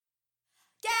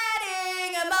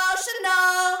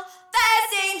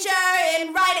danger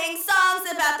in writing songs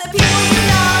about the people you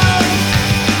know.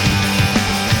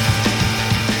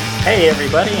 Hey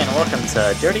everybody, and welcome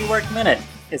to Dirty Work Minute.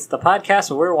 It's the podcast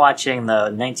where we're watching the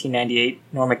 1998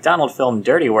 Norm Macdonald film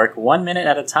Dirty Work 1 minute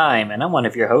at a time, and I'm one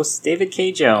of your hosts, David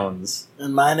K. Jones.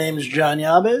 And my name is John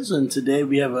Yabez, and today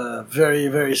we have a very,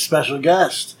 very special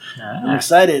guest. I'm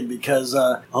excited because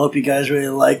I hope you guys really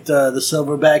liked the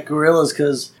Silverback Gorillas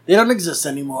because they don't exist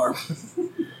anymore.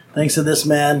 Thanks to this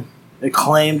man,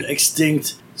 acclaimed,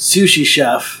 extinct sushi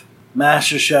chef,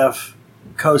 master chef,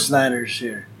 Co Snyder's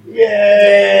here. Yay!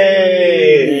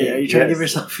 Hey, are you trying to give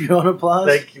yourself your own applause?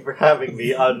 Thank you for having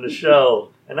me on the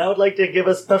show. And I would like to give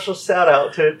a special shout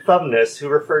out to Thumbness, who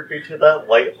referred me to that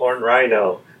white horn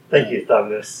rhino. Thank you,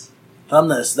 Thumbness.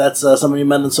 Thumbness, that's someone you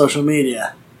met on social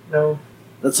media. No,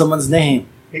 That's someone's name.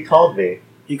 he called me.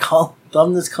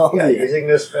 Thumbness called Yeah, you. using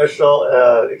this special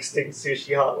extinct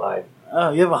sushi hotline.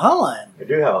 Oh, you have a hotline. I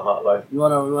do have a hotline. You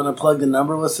wanna plug the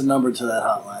number? What's the number to that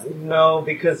hotline? No,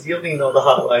 because you only know the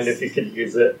hotline if you can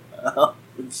use it.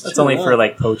 That's only for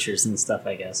like poachers and stuff,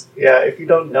 I guess. Yeah, if you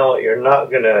don't know it, you're not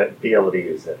going to be able to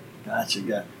use it. Gotcha.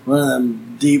 Got one of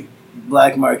them deep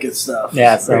black market stuff.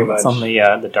 Yeah, it's Pretty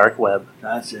on the dark web.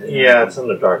 Gotcha. Yeah, it's on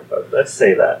the dark web. Let's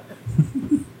say that.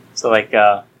 So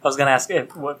I was going to ask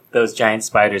what those giant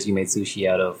spiders you made sushi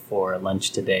out of for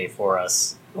lunch today for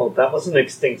us. Oh, that wasn't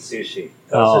extinct sushi.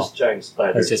 That was just giant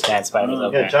spiders. It's just giant spiders, Oh.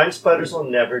 okay. Yeah, giant spiders will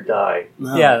never die.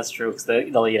 No. Yeah, that's true, because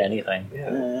they'll eat anything.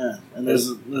 Yeah. And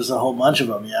there's a whole bunch of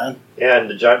them, yeah? Yeah, and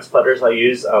the giant spiders I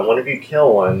use, whenever you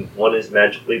kill one is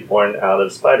magically born out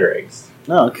of spider eggs.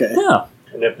 Oh, okay. Oh.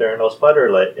 And if there are no spider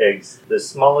eggs, the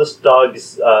smallest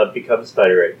dogs become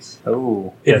spider eggs.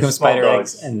 Oh. Yeah, They become small spider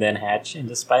dogs. eggs and then hatch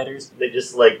into spiders? They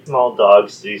just, small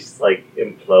dogs just,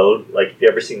 implode. Like, if you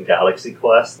ever seen Galaxy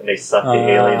Quest, and they suck the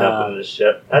alien up into the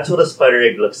ship? That's what a spider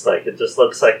egg looks like. It just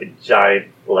looks like a giant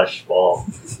flesh ball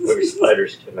where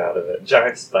spiders come out of it.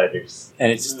 Giant spiders. And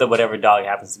it's just that whatever dog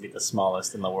happens to be the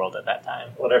smallest in the world at that time.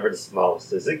 Whatever the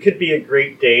smallest is. It could be a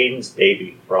Great Dane's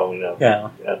baby, for all we know. Yeah.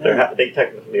 They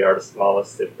technically are the smallest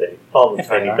if all the If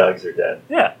they tiny are. dogs are dead.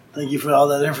 Yeah. Thank you for all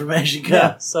that information, Yeah.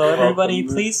 Kat. So everybody,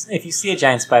 please, if you see a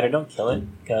giant spider, don't kill it,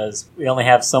 because we only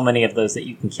have so many of those that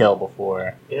you can kill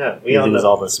before Yeah, we lose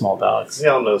all the small dogs. We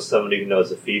all know somebody who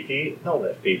knows a Fifi. Don't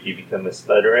let Fifi become a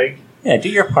spider egg. Yeah, do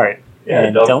your part. Yeah,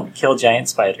 and don't kill giant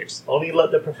spiders. Only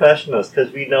let the professionals,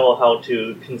 because we know how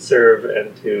to conserve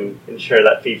and to ensure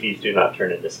that Fifis do not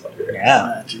turn into spider eggs.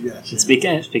 Yeah. Gotcha.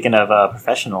 And speaking of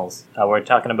professionals, we're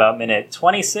talking about minute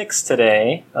 26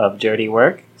 today of Dirty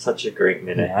Work. Such a great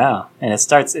minute. Yeah, and it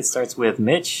starts with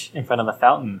Mitch in front of the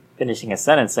fountain finishing a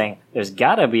sentence saying, "There's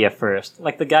gotta be a first,"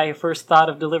 like the guy who first thought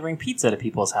of delivering pizza to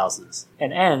people's houses.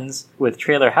 And ends with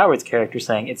Trailer Howard's character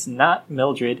saying, "It's not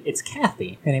Mildred, it's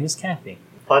Kathy. Her name is Kathy."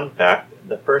 Fun fact,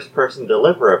 the first person to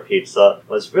deliver a pizza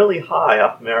was really high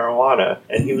off marijuana,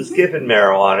 and he was given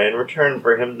marijuana in return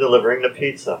for him delivering the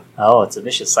pizza. Oh, it's a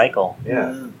vicious cycle.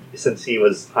 Yeah. Since he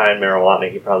was high on marijuana,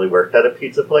 he probably worked at a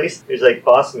pizza place. He's like,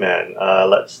 "Boss man,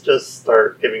 let's just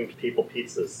start giving people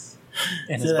pizzas."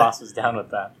 And his boss was down with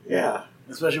that. Yeah.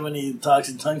 Especially when he talks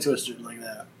in tongue twisters like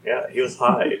that. Yeah, he was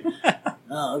high.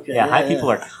 Oh, okay. Yeah, high people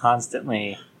are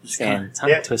constantly saying tongue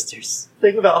Yeah. twisters. The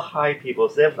thing about high people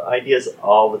is they have ideas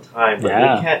all the time, but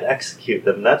Yeah. they can't execute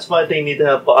them. That's why they need to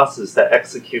have bosses that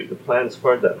execute the plans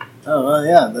for them. Oh, well,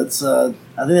 yeah. That's, I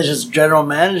think that's just general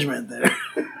management there.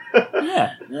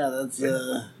 Yeah. Yeah, that's,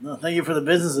 no, thank you for the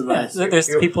business advice. There's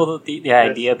the people, the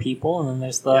idea people, and then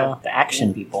there's the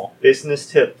action people. Business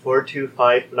tip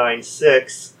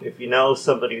 42596. If you know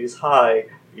somebody who's high,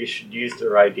 you should use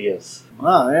their ideas.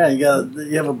 Wow, yeah, you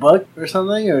have a book or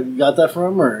something, or you got that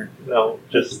from, or? No,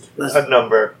 just That's- a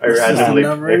number. I This is a randomly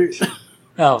number? picked.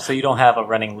 Oh, so you don't have a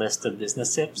running list of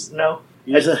business tips? No.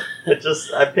 Use a-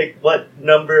 I picked what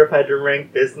number if I had to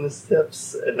rank business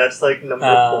tips, and that's like number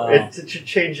four. It's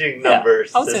changing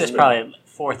numbers. Yeah. I would say there's probably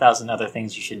 4,000 other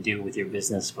things you should do with your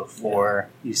business before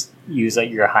you use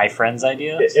your high friends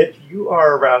ideas. If you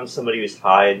are around somebody who's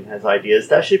high and has ideas,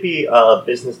 that should be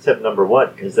business tip number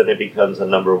one, because then it becomes a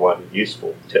number one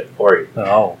useful tip for you.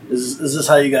 Oh. Is this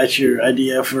how you got your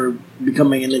idea for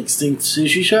becoming an extinct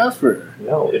sushi chef, or?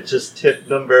 No, it's just tip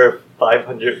number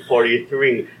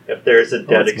 543. If there's a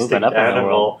dead it's moving extinct up in the animal,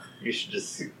 world. you should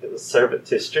just serve it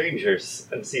to strangers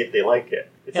and see if they like it.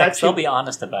 It's Yeah, 'cause they'll be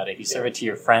honest about it. If you serve it to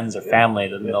your friends or family,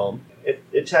 then they'll...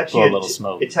 It's blow actually a little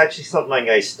smoke. It's actually something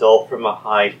I stole from a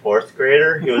high fourth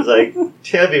grader. He was like,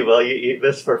 "Timmy, will you eat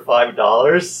this for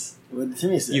 $5?" What did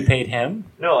Timmy say? You paid him?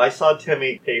 No, I saw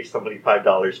Timmy pay somebody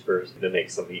 $5 to make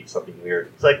somebody eat something weird.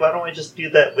 It's like, why don't I just do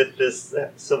that with this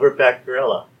silverback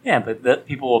gorilla? Yeah, but the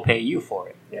people will pay you for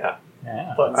it. Yeah.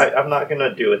 Yeah. But I'm not going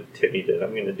to do what Timmy did.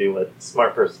 I'm going to do what a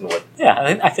smart person would.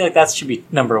 Yeah, I feel like that should be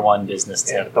number one business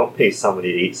tip. Yeah, don't pay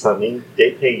somebody to eat something.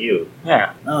 They pay you.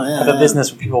 Yeah. Oh yeah. Have a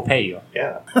business where people pay you.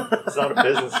 Yeah. It's not a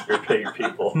business if you're paying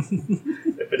people.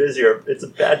 If it is, it's a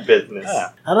bad business.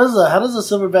 Yeah. How does a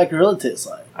silverback gorilla taste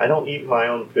like? I don't eat my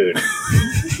own food.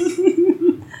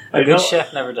 A I good know-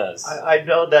 chef never does. I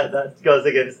know that goes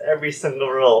against every single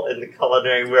rule in the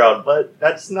culinary world, but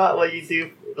that's not what you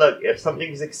do. Look, if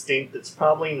something's extinct, it's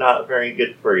probably not very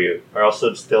good for you, or else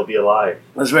it'd still be alive.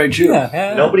 That's very true.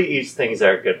 yeah. Nobody eats things that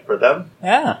are good for them.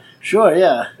 Yeah. Sure,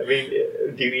 yeah. I mean,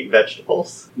 do you eat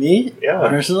vegetables? Me? Yeah.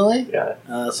 Personally?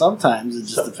 Yeah. Sometimes it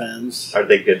just depends. Are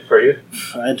they good for you?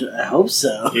 I hope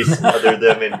so. Do you smother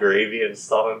them in gravy and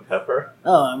salt and pepper?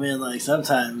 Oh, I mean, like,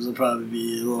 sometimes it'll probably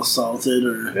be a little salted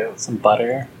or, Yeah. Some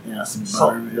butter. some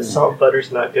Salt, butter. the salt and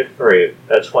butter's not good for you.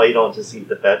 That's why you don't just eat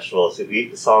the vegetables. You eat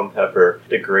the salt and pepper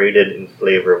degraded in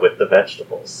flavor with the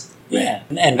vegetables. Yeah.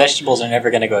 And vegetables are never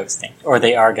going to go extinct. Or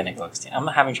they are going to go extinct. I'm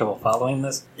having trouble following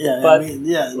this. Yeah, But- I mean,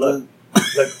 yeah. Look,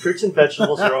 Look, fruits and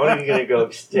vegetables are only going to go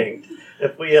extinct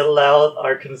if we allow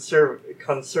our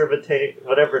conservate,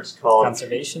 whatever it's called.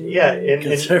 Conservation? Yeah, in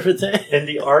Conservative.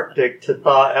 the Arctic to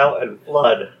thaw out and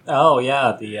flood. Oh,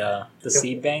 yeah. The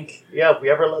seed bank. Yeah, if we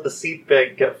ever let the seed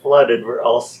bank get flooded, we're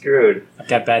all screwed. I've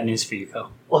got bad news for you, Co.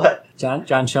 What?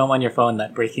 John, show him on your phone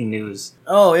that breaking news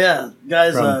Oh, yeah.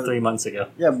 Guys, from 3 months ago.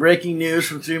 yeah, breaking news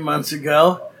from 3 months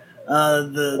ago.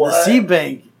 The What? sea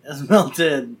bank has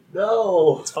melted.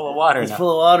 No. It's full of water It's now.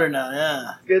 full of water now,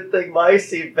 yeah. Good thing my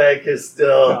seed bank is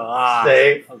still Ah.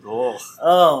 safe. Oh,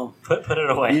 Oh, put it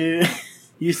away.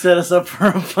 you set us up for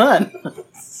a fun.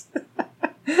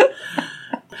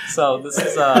 So this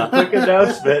is Quick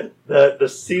announcement that the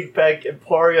Seed Bank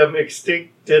Emporium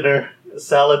Extinct Dinner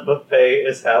Salad Buffet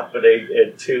is happening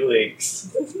in 2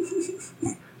 weeks.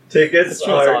 Tickets That's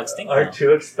true, it's all extinct are now.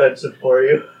 too expensive for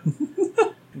you.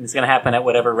 it's going to happen at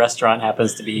whatever restaurant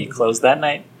happens to be closed that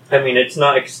night. I mean, it's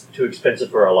not too expensive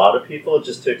for a lot of people, it's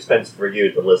just too expensive for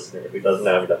you, the listener, who doesn't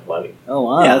have enough money. Oh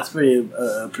wow, Yeah. that's pretty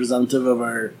presumptive of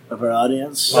our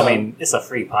audience. I mean, it's a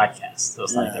free podcast, so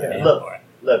it's not like they're Yeah. paying Look. for it.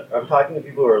 Look, I'm talking to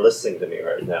people who are listening to me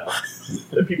right now.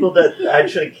 The people that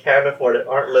actually can afford it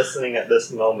aren't listening at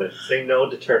this moment. They know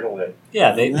to turn away.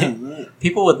 Yeah, Yeah.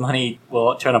 people with money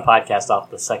will turn a podcast off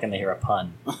the second they hear a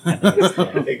pun. I think it's,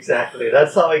 yeah. Exactly.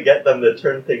 That's how I get them to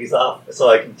turn things off,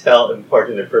 so I can tell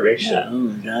important information Yeah. Oh,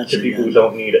 gotcha. to people who gotcha.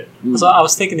 don't need it. So I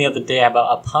was thinking the other day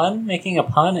about a pun. Making a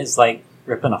pun is like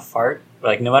ripping a fart.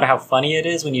 Like, no matter how funny it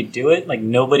is when you do it, like,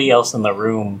 nobody else in the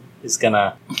room is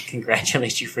gonna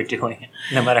congratulate you for doing it,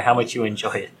 no matter how much you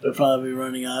enjoy it. They'll probably be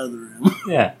running out of the room.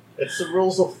 Yeah. It's the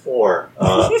rules of 4.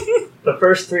 The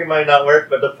first 3 might not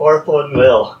work, but the 4th one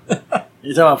will.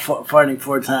 You're talking about farting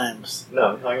 4 times. No,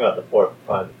 I'm talking about the 4th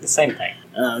fun. The same thing.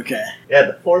 Oh, okay. Yeah,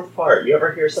 the 4th fart. You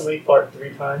ever hear somebody fart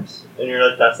 3 times? And you're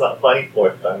like, that's not funny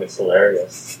 4th time, it's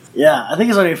hilarious. Yeah, I think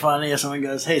it's only funny if someone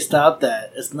goes, "Hey, stop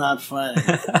that! It's not funny,"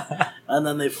 and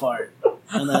then they fart.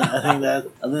 And then I think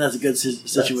that's a good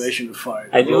situation to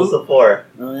fart. I Rules do. of 4.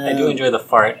 Oh, yeah. I do enjoy the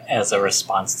fart as a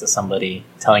response to somebody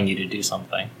telling you to do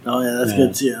something. Oh yeah, that's Yeah.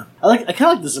 good too. I kind of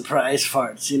like the surprise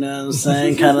farts. You know what I'm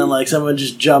saying? Kind of like someone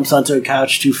just jumps onto a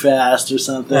couch too fast or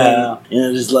something. Yeah. You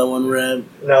know, just let one rip.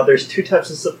 Now, there's 2 types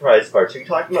of surprise farts. Are you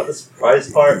talking about the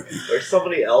surprise part where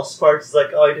somebody else farts? It's like,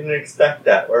 oh, I didn't expect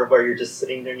that. Or where you're just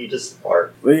sitting there and you just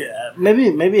fart. Maybe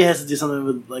it has to do something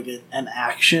with like an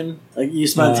action, like you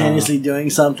spontaneously doing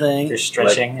something. You're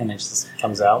stretching and it just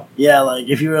comes out. Yeah, like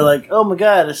if you were like, "Oh my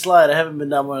god, a slide! I haven't been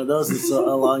down one of those in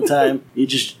a long time." You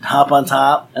just hop on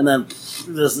top and then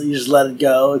you just let it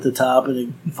go at the top, and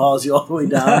it follows you all the way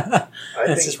down. I it's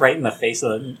think just right in the face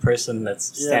of the person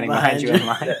that's Yeah, standing behind behind you you. in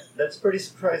line. that's pretty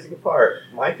surprising part.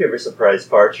 My favorite surprise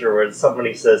parts are when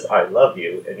somebody says, I love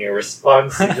you, and your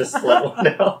response, you just let one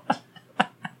out.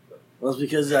 Well, it's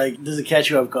because like, does it catch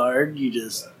you off guard? You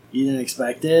didn't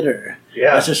expect it, or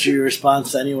Yeah. that's just your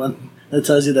response to anyone that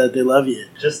tells you that they love you.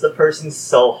 Just the person's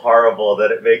so horrible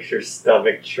that it makes your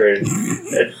stomach turn.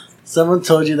 And Someone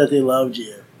told you that they loved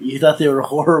you. You thought they were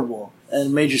horrible,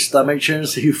 and made your stomach churn,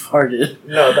 so you farted.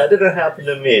 no, that didn't happen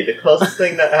to me. The closest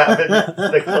thing that happened,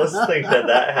 the closest thing to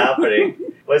that happening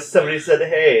was somebody said,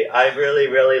 hey, I really,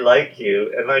 really like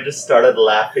you, and I just started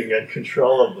laughing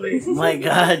uncontrollably. My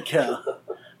God, Cal,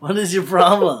 what is your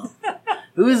problem?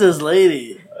 Who is this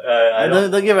lady? I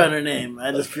Don't give out her name.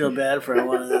 I just feel bad for her. I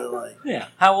wanted to like. Yeah.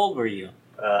 How old were you?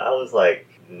 I was like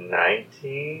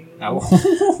 19. How-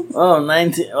 Oh,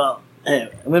 19. Well, Hey,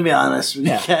 I'm gonna be honest with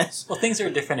Yeah. you guys. Well, things are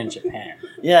different in Japan.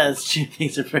 Yeah, it's true.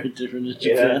 Things are very different in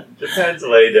Japan. Yeah, Japan's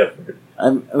way different.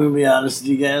 I'm gonna be honest with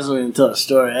you guys. I'm gonna tell a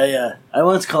story. I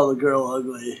once called a girl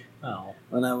ugly Oh,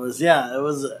 when I was I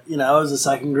was a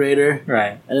second grader.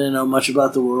 right. I didn't know much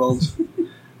about the world.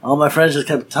 All my friends just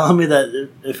kept telling me that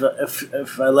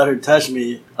if I let her touch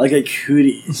me, I'll get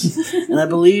cooties, and I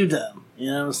believed them.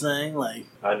 You know what I'm saying? Like,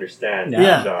 I understand.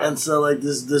 Yeah. John. and so like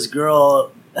this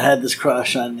girl had this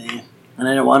crush on me, and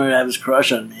I didn't want her to have this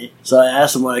crush on me. So I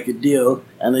asked them what I could do,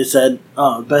 and they said,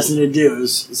 "Oh, the best thing to do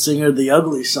is sing her the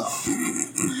Ugly song."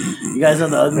 You guys know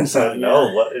the Ugly song? No,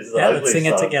 Yeah? what is the Yeah, ugly let's sing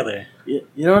it song? together. You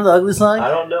know the Ugly song? I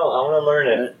don't know. I want to learn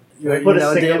it. You Can we, put know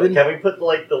a single, David? can we put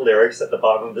like the lyrics at the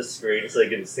bottom of the screen so they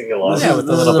can sing along? Yeah, with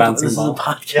the little bouncing this ball. is a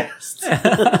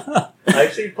podcast.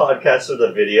 I've seen podcasts with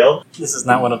a video. This is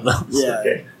not one of those. Yeah.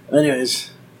 Okay.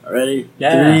 Anyways, ready?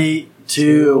 Yeah. 3,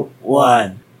 2,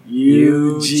 1.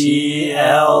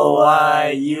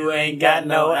 UGLY, you ain't got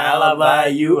no alibi,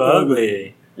 you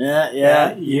ugly.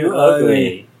 Yeah, you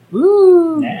ugly.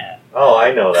 Woo! Yeah. Oh,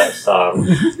 I know that song.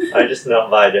 I just know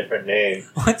it by a different name.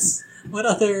 What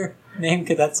other name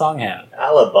could that song have?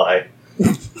 Alibi.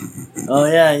 Oh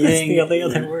yeah, you That's ain't. the only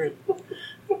other word.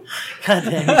 God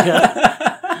damn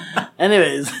it.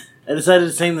 Anyways, I decided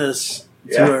to sing this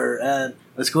to Yeah. her, and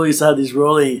my school used to have these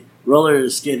roller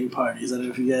skating parties. I don't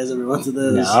know if you guys ever went to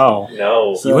those. No.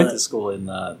 No. So- You went to school in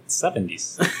the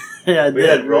 70s. Yeah, I We did.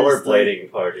 had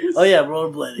rollerblading parties. Oh yeah,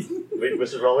 rollerblading. Wait,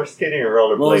 was it roller skating or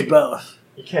Well, it was rollerblading? both.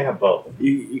 You can't have both.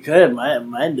 You could.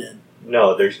 Mine did.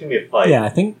 No, there's gonna be a fight. Yeah, I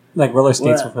think like roller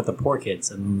skates What? were for the poor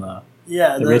kids, and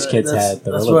Yeah, The rich kids had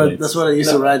the that's rollerblades. that's what I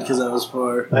used to No. ride because I was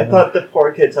poor. I thought the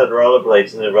poor kids had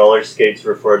rollerblades and the roller skates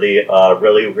were for the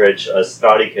really rich,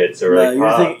 snotty kids. They were No,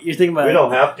 like, you're thinking about. we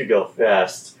don't have to go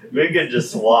fast. We can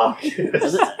just walk.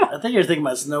 I think you're thinking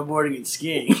about snowboarding and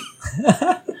skiing.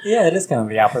 yeah, it is kind of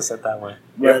the opposite that way.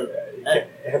 But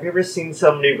Have you ever seen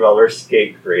somebody roller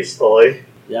skate gracefully?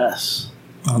 yes,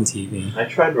 On TV. I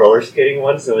tried roller skating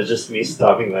once and it was just me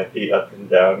stomping my feet up and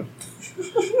down.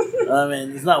 I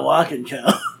mean it's not walking,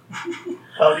 Cal.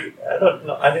 I don't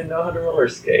know. I didn't know how to roller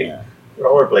skate. Yeah.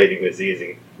 Rollerblading was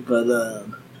easy. But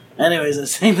anyways, I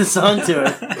sang the song to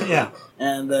her, yeah.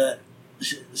 and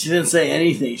she didn't say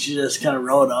anything. She just kind of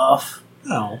rode off,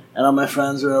 Oh. and all my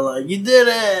friends were like, "You did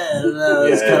it!" And I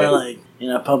was Yeah. kind of like,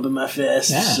 pumping my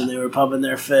fists, Yeah. and they were pumping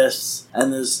their fists.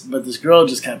 And this girl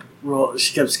just kept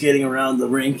she kept skating around the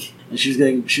rink, and she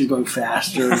was going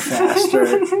faster and faster,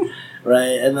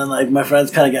 right? And then like my friends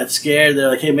kind of got scared. They're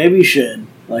like, "Hey, maybe you should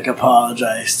like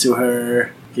apologize to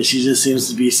her." Because she just seems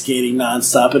to be skating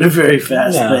nonstop at a very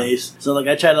fast Yeah. pace. So like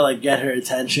I tried to like get her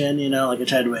attention, like I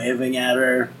tried waving at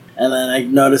her. And then I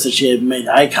noticed that she had made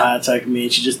eye contact with me,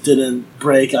 and she just didn't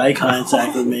break eye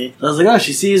contact with me. So I was like, oh,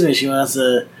 she sees me. She wants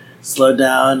to slow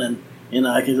down, and,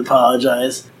 I can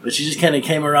apologize. But she just kind of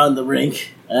came around the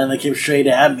rink, and they came straight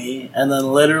at me. And then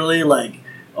literally, like,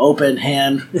 open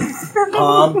hand,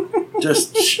 palm,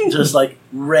 just like,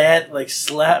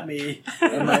 slapped me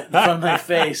in front of my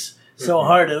face so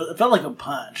hard. It felt like a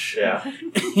punch. Yeah.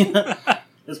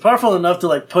 It's powerful enough to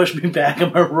like push me back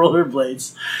on my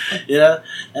rollerblades,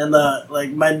 and like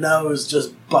my nose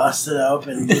just busted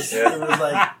open. It was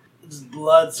like just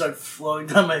blood started flowing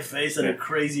down my face at a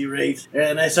crazy rate,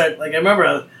 and I remember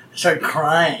I started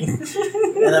crying,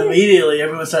 and immediately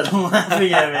everyone started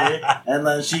laughing at me, and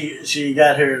then she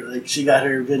got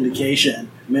her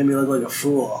vindication, made me look like a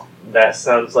fool. That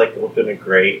sounds like it would have been a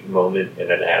great moment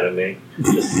in an anime.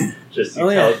 Just you Oh,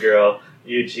 tell yeah. a girl,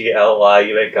 UGLY,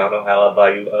 you ain't got no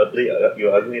alibi, you ugly,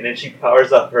 and then she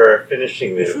powers up her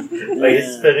finishing move. Like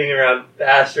Yeah. spinning around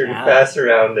faster and Wow. faster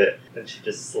around it, and she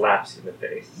just slaps you in the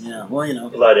face. Yeah, well,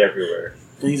 Blood everywhere.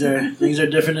 things are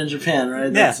different in Japan, right? Yeah,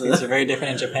 That's, things are very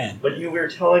different in Japan. But you were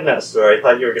telling that story, I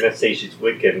thought you were going to say she's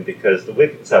Wiccan, because the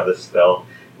Wiccans have this spell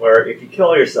where if you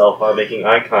kill yourself while making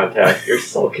eye contact, your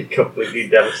soul can completely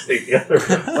devastate the other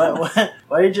person.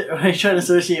 why are you trying to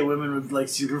associate women with like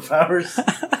superpowers?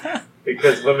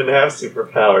 Because women have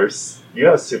superpowers. You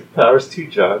have superpowers too,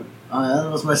 John. Oh, yeah,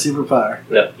 that was my superpower.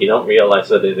 No, you don't realize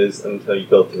what it is until you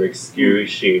go through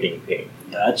excruciating pain.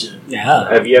 Gotcha. Yeah.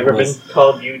 Have you ever It been was-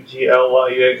 called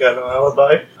UGLY, you ain't got no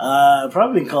alibi?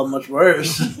 Probably been called much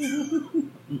worse.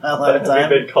 Not a lot of Have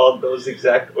time. you been called those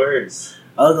exact words?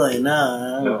 Ugly,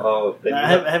 no. No, oh, then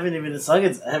I haven't even sung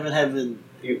it. I haven't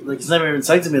you, like it's never even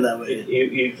sung to me that way.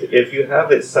 if you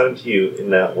have it sung to you in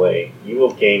that way, you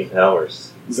will gain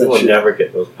powers. Is You that will true? never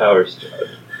get those powers, John.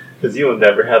 Because you will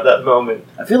never have that moment.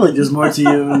 I feel like there's more to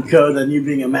you in code than you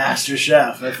being a master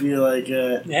chef. I feel like,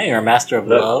 Yeah, you're a master of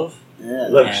Look. love. yeah.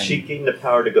 Look, And- she gained the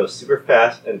power to go super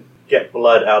fast and get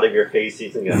blood out of your face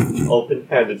using an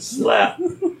open-handed slap.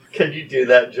 Can you do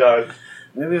that, John?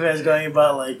 Maybe if I was going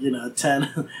about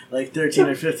 10, 13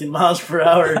 or 15 miles per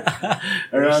hour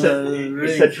around the You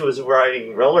ring. said she was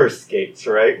riding roller skates,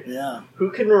 right? Yeah. Who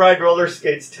can ride roller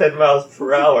skates 10 miles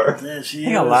per hour? Yeah, I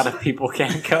think a lot of people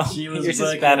can't go. She was You're just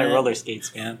bugging bad at it. roller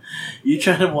skates, man. You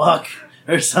try to walk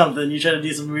or something. You try to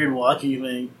do some weird walking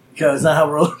thing. Because it's not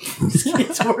how roller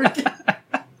skates work.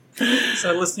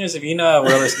 So, listeners, if you know how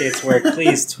roller skates work,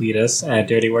 please tweet us at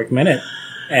Dirty Work Minute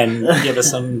and give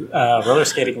us some roller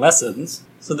skating lessons.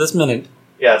 So, this minute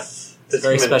Yes. is a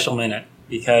very special minute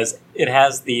because it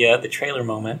has the trailer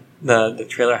moment, the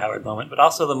trailer Howard moment, but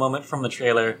also the moment from the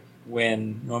trailer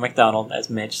when Norm Macdonald, as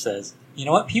Mitch, says, "You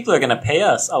know what? People are going to pay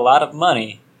us a lot of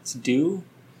money to do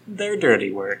their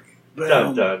dirty work."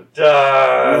 Dun, dun,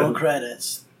 Roll dun.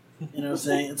 credits. You know what I'm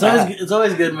saying? It's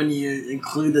always good when you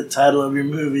include the title of your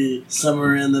movie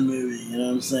somewhere in the movie. You know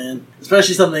what I'm saying?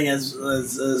 Especially something as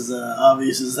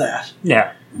obvious as that.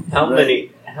 Yeah. How Right.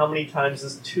 many times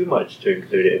is too much to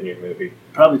include it in your movie?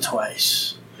 Probably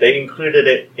twice. They included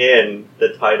it in the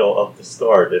title of the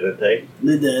store, didn't they?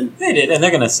 They did. They did, and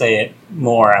they're going to say it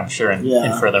more, I'm sure, in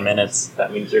Yeah. further minutes.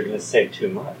 That means they're going to say too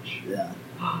much. Yeah.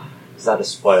 Is that a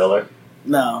spoiler?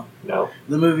 No. No.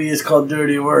 The movie is called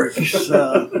Dirty Work,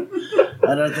 so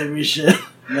I don't think we should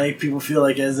make people feel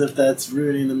like as if that's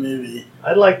ruining the movie.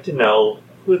 I'd like to know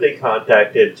who they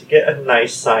contacted to get a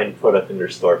nice sign put up in their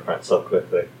storefront so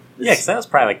quickly. Yeah, because that was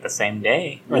probably like the same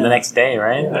day, or Yeah. the next day,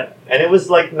 right? Yeah. And it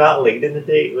was like not late in the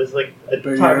day. It was like a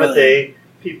Pretty time of early. day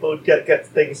people get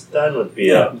things done with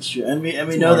Yeah. VF. It's true. And we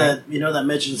It's know morning. that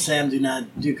Mitch and Sam do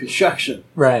not do construction.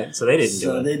 Right, so they didn't do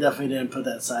So it. they definitely didn't put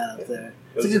that sign up there.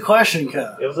 It's a good question,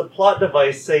 Kyle. It was a plot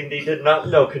device saying they did not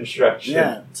know construction.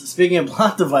 Yeah. So speaking of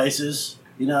plot devices,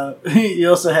 you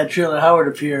also had Trailer Howard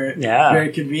appear Yeah. very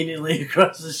conveniently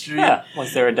across the street. Yeah,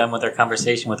 once they were done with their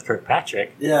conversation with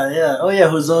Kirkpatrick. Yeah. Oh, yeah,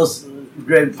 who's also a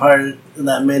great part in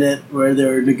that minute where they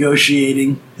were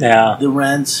negotiating Yeah. the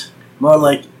rent. More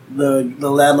like the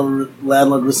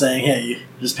landlord was saying, hey,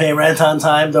 just pay rent on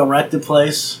time, don't wreck the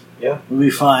place. Yeah. We'll be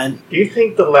fine. Do you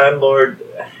think the landlord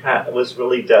was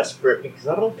really desperate? Because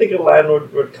I don't think a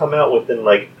landlord would come out within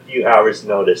like a few hours'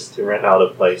 notice to rent out a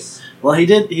place. Well, he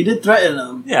did threaten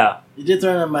him. Yeah. He did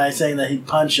threaten him by saying that he'd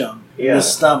punch him in Yeah. the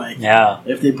stomach Yeah.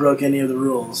 if they broke any of the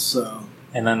rules. So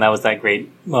And then that was that great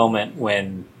moment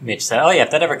when Mitch said, "Oh yeah,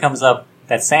 if that ever comes up,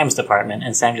 that's Sam's department."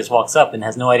 And Sam just walks up and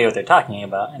has no idea what they're talking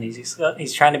about. And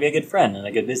he's trying to be a good friend and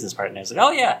a good business partner. He's like,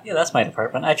 "Oh yeah, that's my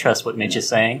department. I trust what Mitch is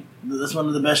saying." that's one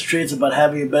of the best traits about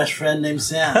having a best friend named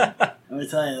Sam. Let me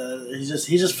tell you, he's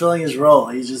just filling his role.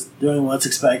 He's just doing what's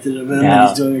expected of him, Yeah. and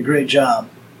he's doing a great job.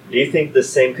 Do you think the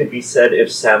same could be said if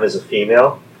Sam is a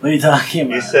female? What are you talking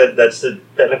about? You said that's the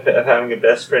benefit of having a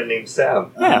best friend named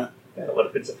Sam. Yeah. Yeah, what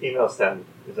if it's a female Sam?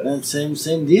 Is that That same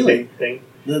the deal. same thing?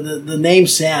 The name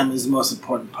Sam is the most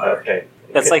important part. Okay.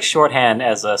 That's like shorthand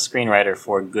as a screenwriter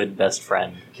for good best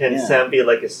friend. Can Yeah. Sam be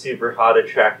like a super hot,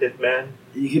 attractive man?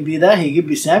 He could be that. He could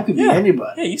be Sam. Could be Yeah.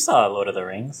 anybody. Yeah, you saw Lord of the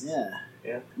Rings. Yeah.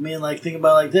 Yeah. I mean, like, think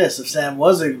about it like this: if Sam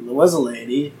was a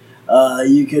lady,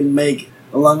 you could make,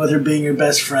 along with her being your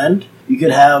best friend, you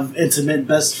could have intimate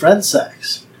best friend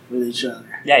sex with each other.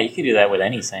 Yeah, you could do that with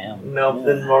any Sam. No, Yeah.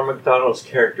 then Norm Macdonald's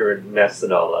character would mess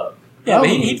it all up. Yeah, but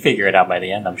Probably. he'd figure it out by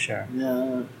the end, I'm sure.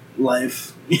 Yeah,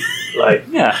 life. Like,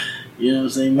 Yeah. You know what I'm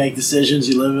saying? Make decisions,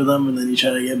 you live with them, and then you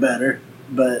try to get better.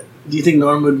 But do you think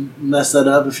Norm would mess that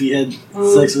up if he had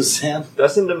sex with Sam?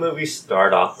 doesn't the movie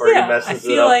start off where he Yeah, I messes it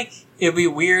feel up? like it'd be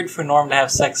weird for Norm to have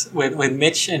sex with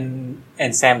Mitch and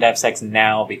Sam to have sex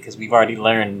now because we've already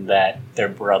learned that they're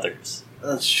brothers.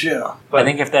 That's true. But- I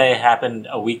think if they happened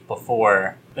a week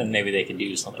before, then maybe they could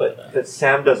do something with that. But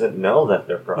Sam doesn't know that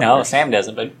they're brothers. No, Sam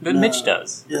doesn't, but No. Mitch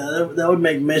does. Yeah, that would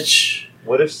make Mitch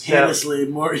What if Sam? heinously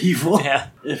more evil. Yeah.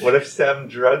 If, What if Sam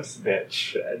drugs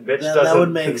Mitch and Mitch doesn't? that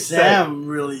would make consent? Sam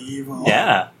really evil.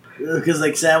 Yeah. Because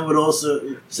like Sam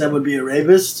would be a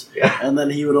rapist, Yeah. and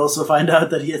then he would also find out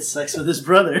that he had sex with his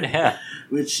brother, Yeah.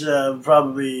 which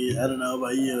probably, I don't know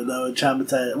about you, that would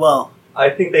traumatize. Well, I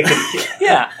think they could.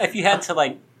 Yeah. If you had to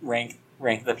like rank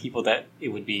the people that it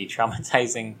would be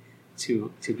traumatizing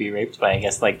to be raped by, I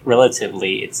guess like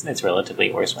relatively it's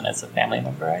relatively worse when it's a family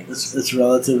member, I guess. it's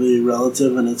relatively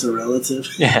relative, and it's a relative.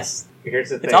 Yes.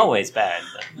 Here's the thing. It's always bad.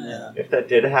 But, Yeah, If that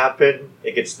did happen,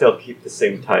 it could still keep the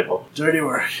same title. dirty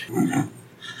work. yeah,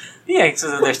 because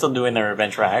they're still doing their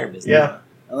revenge for hire business. Yeah.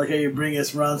 I like how you bring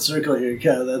us round circle here,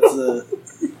 Kev. That's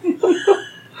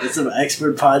It's some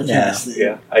expert podcasting.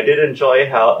 Yeah, I did enjoy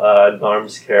how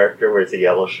Norm's character wears a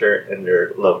yellow shirt and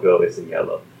their logo is in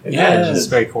yellow. It Yeah, Yeah. it's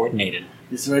very coordinated.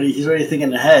 He's already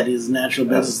thinking ahead. He's a natural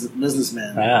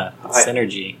businessman. Yeah,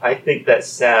 synergy. I think that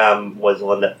Sam was the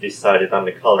one that decided on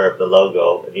the color of the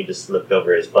logo, and he just looked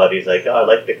over his buddy. He's like, "Oh, I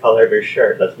like the color of your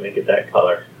shirt. Let's make it that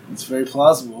color." It's very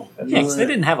plausible. Yeah, because they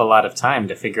didn't have a lot of time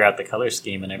to figure out the color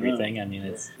scheme and everything. I mean,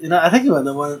 it's You know, I think one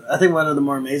of the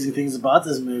more amazing things about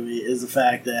this movie is the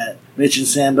fact that Mitch and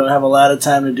Sam don't have a lot of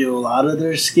time to do a lot of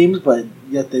their schemes, but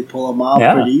yet they pull them off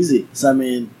Yeah. pretty easy. So I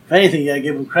mean, if anything, you gotta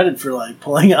give them credit for like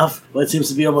pulling off what seems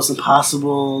to be almost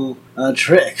impossible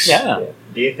tricks. yeah.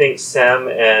 Do you think Sam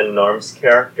and Norm's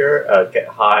character get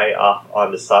high off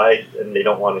on the side and they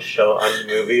don't want to show on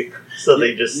the movie, so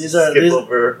they just These skip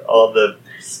over all the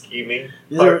scheming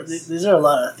parts? These are a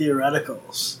lot of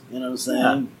theoreticals. You know what I'm saying?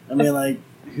 Yeah. I mean, like,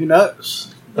 who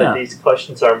knows? But Yeah. these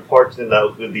questions are important to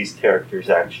know who these characters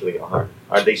actually are.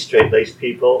 Are they straight-laced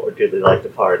people, or do they like to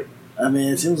party? I mean,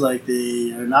 it seems like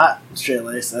they are not straight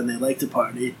laced and they like to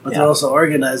party, but Yeah. they're also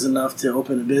organized enough to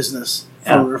open a business for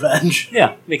Yeah. revenge.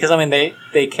 Yeah, because I mean,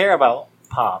 they care about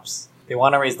Pops. They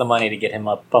want to raise the money to get him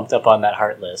bumped up on that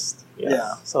heart list. Yes.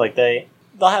 Yeah. So like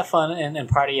they'll have fun and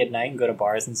party at night and go to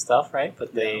bars and stuff, right?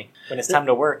 But when it's time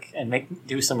to work and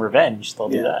do some revenge, they'll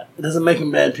do that. It doesn't make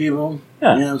them bad people.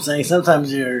 Yeah. You know what I'm saying?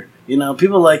 Sometimes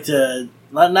people like to,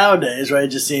 not nowadays, right? It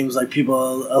just seems like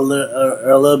people are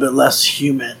a little bit less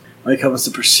human when it comes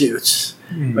to pursuits.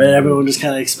 Right, everyone just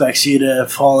kind of expects you to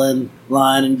fall in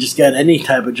line and just get any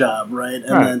type of job, right? And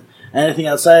Right. then anything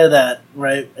outside of that,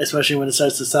 right? Especially when it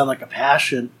starts to sound like a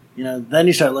passion, then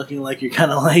you start looking like you're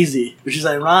kind of lazy, which is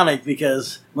ironic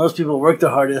because most people work the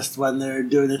hardest when they're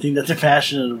doing the thing that they're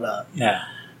passionate about. Yeah.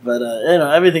 But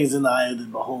everything's in the eye of the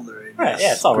beholder. I Right, guess.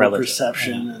 yeah, it's all relative.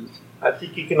 Perception and I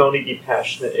think you can only be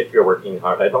passionate if you're working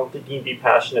hard. I don't think you can be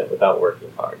passionate without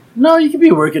working hard. no, you can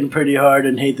be working pretty hard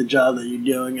and hate the job that you're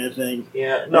doing. I think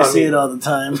Yeah, I see it all the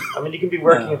time. I mean, you can be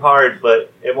working hard,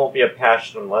 but it won't be a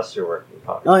passion unless you're working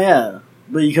hard. Oh yeah,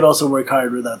 but you could also work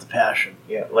hard without the passion.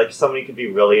 Yeah, like somebody could be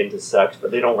really into sex,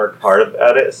 but they don't work hard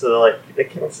at it, so they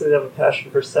can't say they have a passion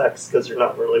for sex because they're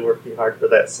not really working hard for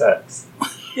that sex.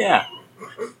 Yeah.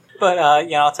 But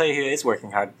I'll tell you who is working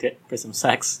hard for some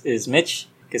sex is Mitch,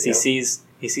 because he sees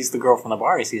the girl from the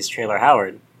bar. He sees Trailer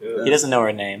Howard. Ugh. He doesn't know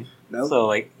her name. Nope. So,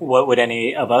 like, what would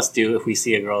any of us do if we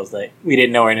see a girl that we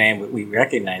didn't know her name, but we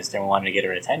recognized her and wanted to get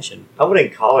her attention? I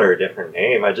wouldn't call her a different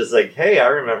name. I just like, hey, I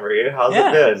remember you. How's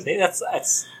it been? See,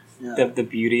 that's Yeah. the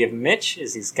beauty of Mitch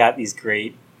is he's got these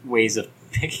great ways of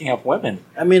picking up women.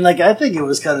 I mean, like, I think it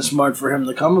was kind of smart for him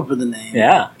to come up with a name.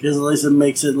 Yeah. Because at least it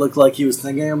makes it look like he was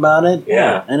thinking about it.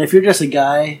 Yeah. And if you're just a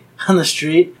guy on the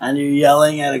street and you're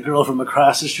yelling at a girl from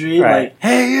across the street, Right. like,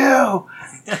 hey, you!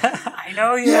 I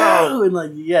know you. You! And,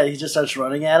 like, yeah, he just starts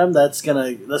running at him, that's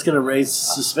gonna raise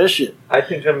suspicion. I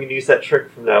think I'm going to use that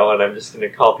trick from now on. I'm just going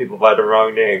to call people by the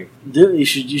wrong name. Dude, you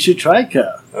should try Co.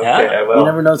 Okay, Yeah. I will. You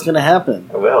never know what's gonna happen.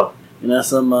 I will.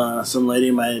 Some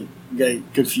lady might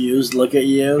get confused, look at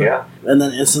you, Yeah. and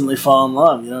then instantly fall in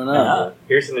love. You don't know. Yeah.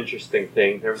 Here's an interesting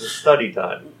thing. There was a study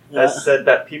done Yeah. that said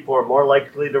that people are more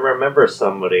likely to remember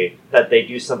somebody that they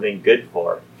do something good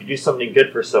for. If you do something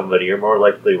good for somebody, you're more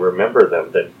likely to remember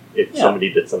them than if Yeah. somebody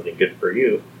did something good for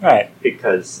you, Right.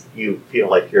 because you feel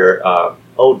like you're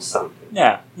owed something.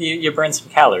 Yeah. You burn some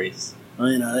calories. Well,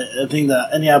 I think that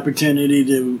any opportunity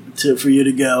for you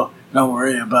to go, don't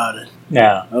worry about it.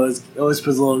 Yeah. Always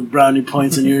puts little brownie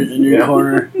points in your Yeah.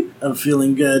 corner of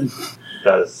feeling good. It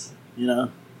does. You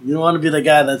don't want to be the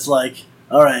guy that's like,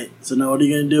 all right, so now what are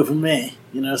you going to do for me?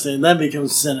 You know what I'm saying? That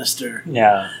becomes sinister.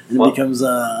 Yeah. And Well- it becomes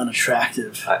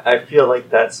unattractive. I feel like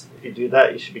if you do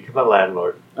that, you should become a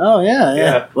landlord. Oh, yeah.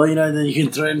 Yeah. Well, then you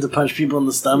can threaten to punch people in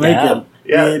the stomach. Yeah.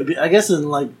 And Yeah. I guess in,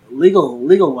 like,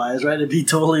 legal wise, right? It'd be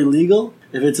totally legal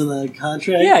if it's in the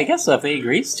contract. Yeah, I guess so. If he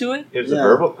agrees to it. It was Yeah. a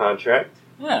verbal contract.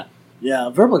 Yeah. Yeah,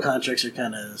 verbal contracts are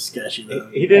kind of sketchy, though.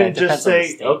 He Yeah, didn't it depends just on the say,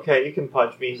 state. okay, you can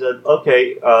punch me. He said,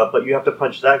 okay, but you have to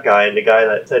punch that guy, and the guy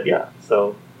that said, yeah.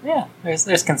 So Yeah.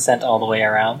 There's consent all the way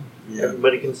around. Yeah.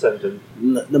 everybody consented.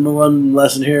 Number one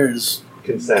lesson here is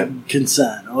Consent.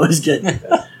 consent. Always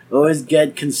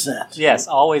get consent. Yes,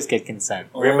 always get consent.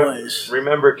 Always.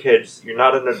 Remember, kids, you're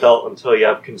not an adult until you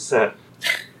have consent.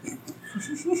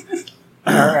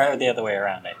 Or the other way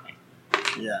around, I think.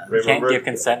 Yeah. You can't Remember, give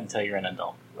consent until you're an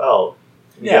adult. Oh,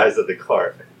 in the Yeah. eyes of the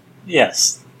court.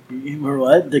 Yes. You remember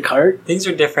what? Descartes? Things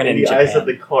are different In in the Japan. eyes of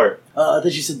the court. Oh, I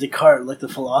thought you said Descartes, like the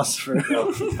philosopher. No,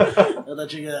 I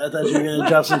thought you were gonna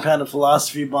drop some kind of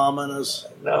philosophy bomb on us.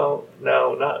 no,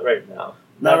 not right now.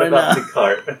 Not right about now. the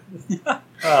cart.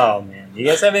 Oh man, you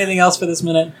guys have anything else for this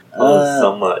minute?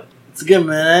 Somewhat. It's a good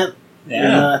minute. Yeah. You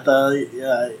know, I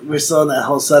thought we're still in that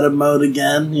whole setup mode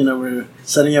again. You know, we're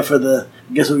setting up for I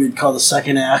guess what we'd call the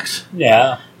second act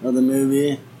Yeah. of the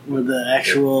movie, where the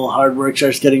actual hard work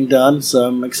starts getting done. So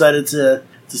I'm excited to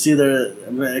see their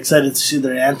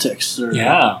antics.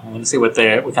 Yeah. I want to see what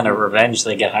kind of revenge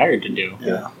they get hired to do.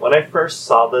 Yeah. When I first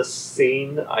saw this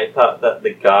scene, I thought that the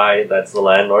guy that's the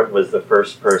landlord was the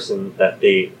first person that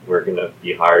they were going to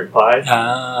be hired by.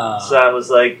 Ah. So I was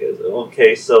like,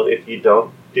 okay, so if you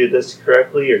don't do this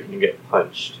correctly, you're going to get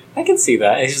punched. I can see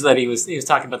that. It's just that he was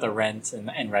talking about the rent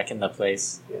and wrecking the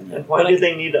place. And why do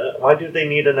they need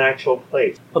an actual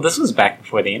place? Well, this was back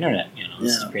before the internet.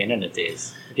 This is pre-internet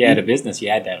days. If you had a business, you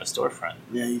had to have a storefront.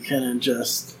 Yeah, you couldn't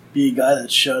just be a guy that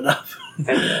showed up.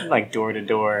 And, like door to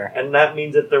door. And that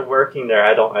means that they're working there.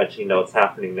 I don't actually know what's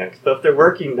happening next. But if they're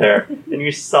working there and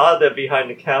you saw them behind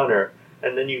the counter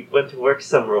and then you went to work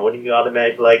somewhere, what do you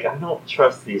automatically like, I don't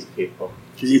trust these people?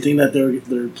 Because you think that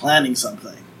they're planning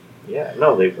something. Yeah,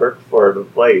 no, they work for the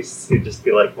place. You'd just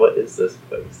be like, what is this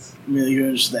place? I mean, you're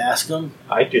going to just ask them?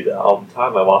 I do that all the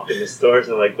time. I walk into stores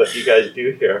and I'm like, what do you guys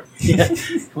do here? Yeah.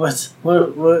 What's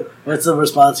the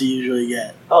response you usually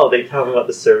get? Oh, they tell me what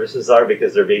the services are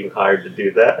because they're being hired to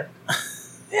do that.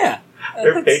 Yeah.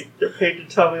 They're paid to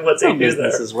tell me what they Some do there.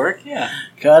 businesses work, yeah.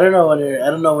 I don't know when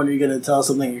you're going to tell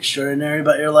something extraordinary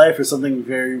about your life or something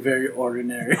very, very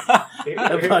ordinary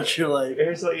about your life.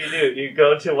 Here's what you do. You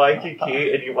go to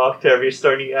Waikiki and you walk to every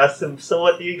store and you ask them, so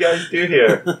what do you guys do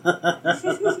here?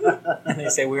 And they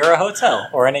say, we're a hotel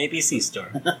or an ABC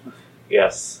store.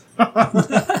 Yes.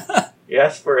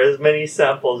 Yes, for as many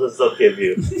samples as they'll give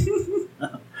you.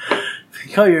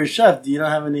 Oh, you're a chef. Do you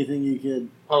not have anything you could...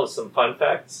 Oh, some fun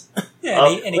facts? Yeah,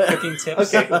 any cooking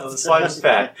tips? Okay, fun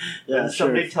fact. Yeah, When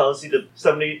somebody tells you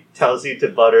to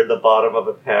butter the bottom of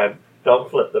a pan, don't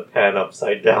flip the pan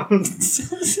upside down.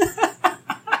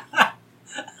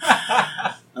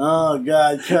 Oh,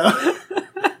 God, come.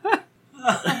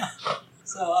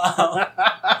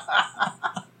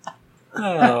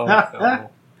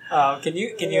 Can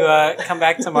you come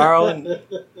back tomorrow and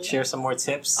share some more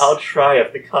tips? I'll try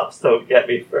if the cops don't get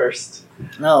me first.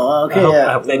 No, okay,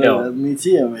 I hope they don't. Me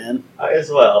too, man. I as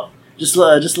well. Just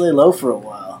lay low for a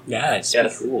while. Yeah, it's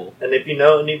Yes. cool. And if you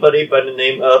know anybody by the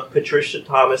name of Patricia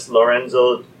Thomas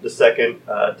Lorenzo II,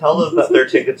 tell them that their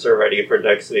tickets are ready for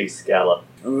next week's gala.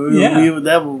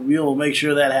 We will make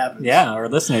sure that happens. Yeah, our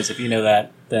listeners, if you know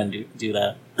that, then do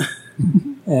that.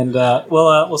 And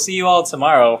we'll see you all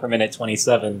tomorrow for minute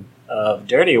 27 of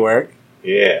Dirty Work.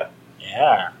 Yeah.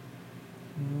 Yeah.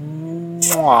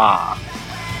 Mwah.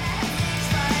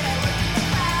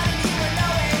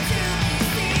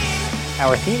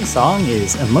 Our theme song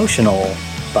is Emotional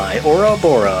by Ora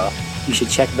Bora. You should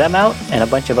check them out and a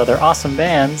bunch of other awesome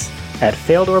bands at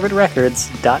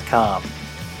failedorbitrecords.com.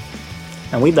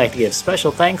 And we'd like to give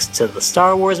special thanks to the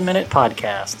Star Wars Minute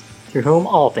podcast, through whom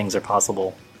all things are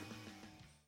possible.